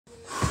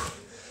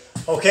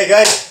Okay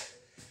guys,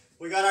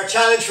 we got our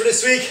challenge for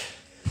this week.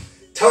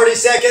 30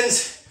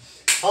 seconds,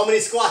 how many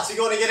squats are we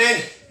going to get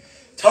in?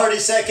 30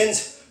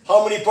 seconds,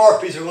 how many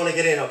burpees we're going to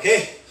get in,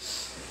 okay?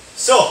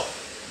 So,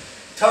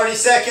 30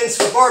 seconds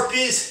for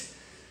burpees,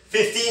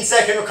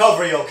 15-second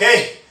recovery,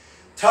 okay?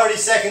 30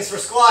 seconds for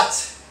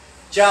squats,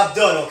 job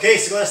done, okay?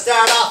 So we're going to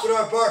start off with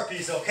our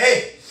burpees,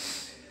 okay?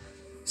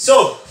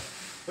 So,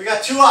 we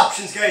got two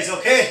options guys,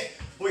 okay?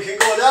 We can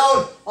go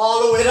down,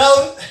 all the way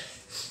down,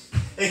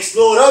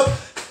 explode up,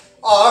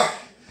 or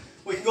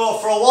we can go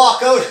for a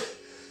walkout,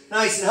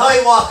 nice and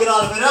high, walk it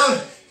all the way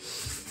down,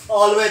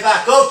 all the way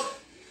back up.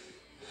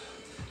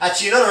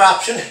 Actually, another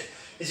option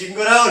is you can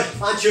go down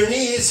onto your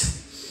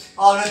knees,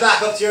 all the way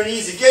back up to your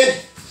knees again,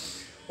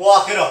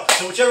 walk it up.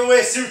 So whichever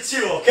way suits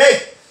you,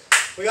 okay?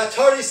 We got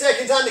 30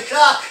 seconds on the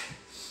clock.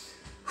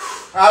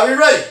 Are we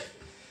ready?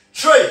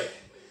 3,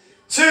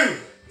 2,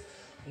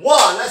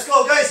 1, let's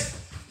go guys.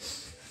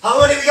 How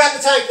many we got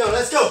in the tank now?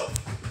 Let's go.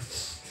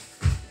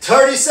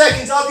 30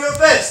 seconds of your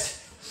best.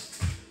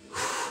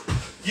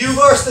 You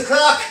versus the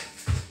clock,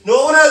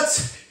 no one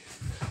else.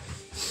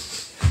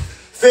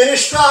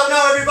 Finish strong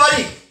now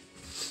everybody.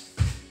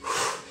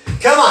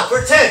 Come on,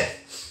 for 10,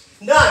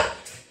 9,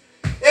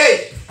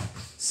 8,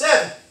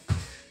 7,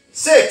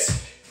 6,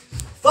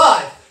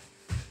 5,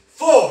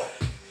 4,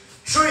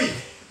 3,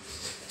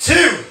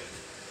 2,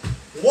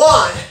 1.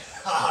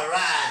 All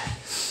right.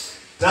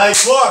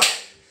 Nice work.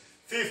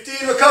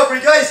 15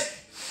 recovery, guys.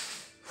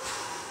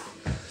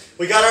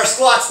 We got our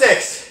squats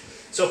next.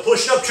 So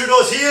push up through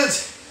those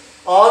heels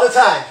all the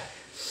time.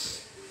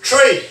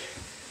 3,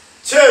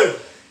 2,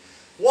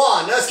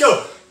 1. Let's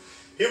go.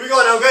 Here we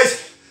go now,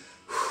 guys.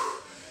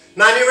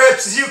 Many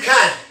reps as you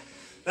can.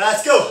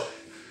 Let's go.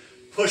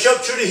 Push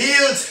up through the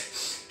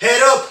heels.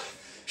 Head up.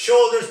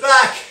 Shoulders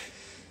back.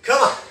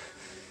 Come on.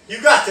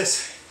 You got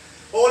this.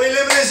 Only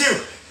limit is you.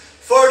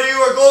 Further you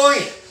are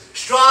going,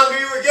 stronger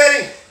you are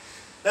getting.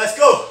 Let's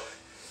go.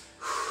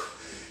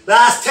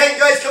 Last 10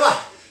 guys, come on.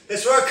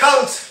 This is where it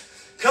counts.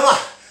 Come on.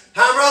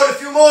 Hammer out a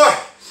few more.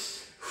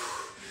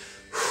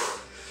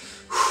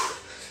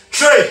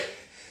 3,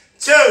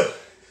 2,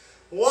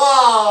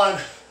 1.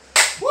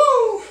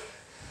 Woo!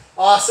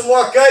 Awesome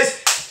work,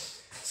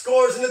 guys.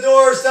 Scores in the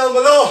doors down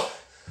below.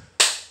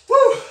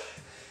 Woo!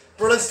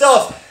 Brilliant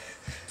stuff.